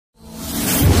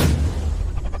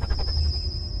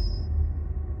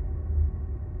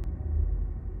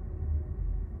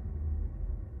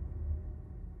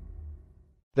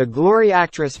The Glory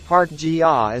actress Park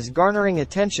Ji-ah is garnering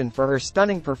attention for her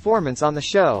stunning performance on the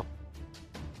show.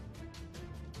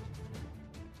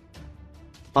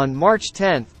 On March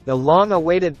 10, the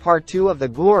long-awaited Part 2 of The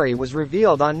Glory was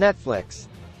revealed on Netflix.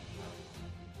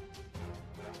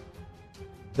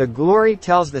 The Glory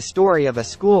tells the story of a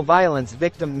school violence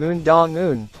victim Moon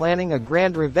Dong-eun planning a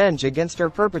grand revenge against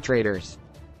her perpetrators.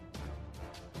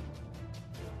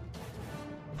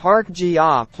 Park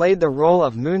Ji-ah played the role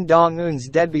of Moon Dong-eun's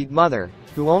deadbeat mother,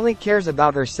 who only cares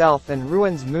about herself and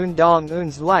ruins Moon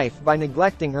Dong-eun's life by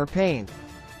neglecting her pain.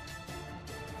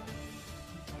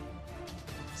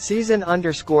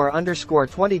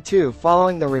 Season__22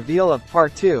 Following the reveal of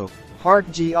Part 2, Park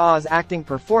Ji-ah's acting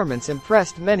performance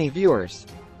impressed many viewers.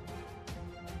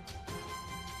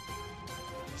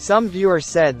 Some viewers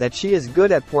said that she is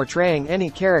good at portraying any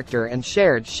character and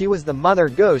shared she was the mother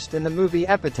ghost in the movie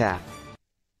Epitaph.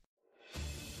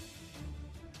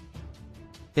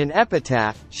 In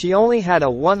Epitaph, she only had a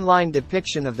one-line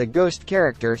depiction of the ghost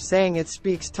character saying it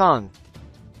speaks tongue.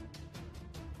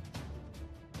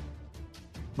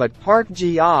 But Park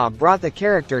Ji-ah brought the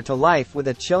character to life with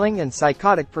a chilling and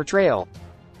psychotic portrayal.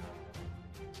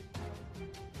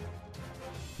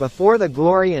 Before The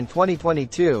Glory in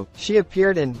 2022, she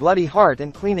appeared in Bloody Heart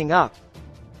and Cleaning Up.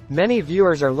 Many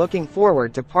viewers are looking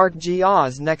forward to Park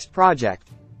Ji-ah's next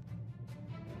project.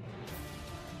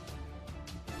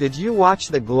 Did you watch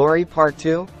The Glory Part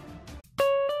 2?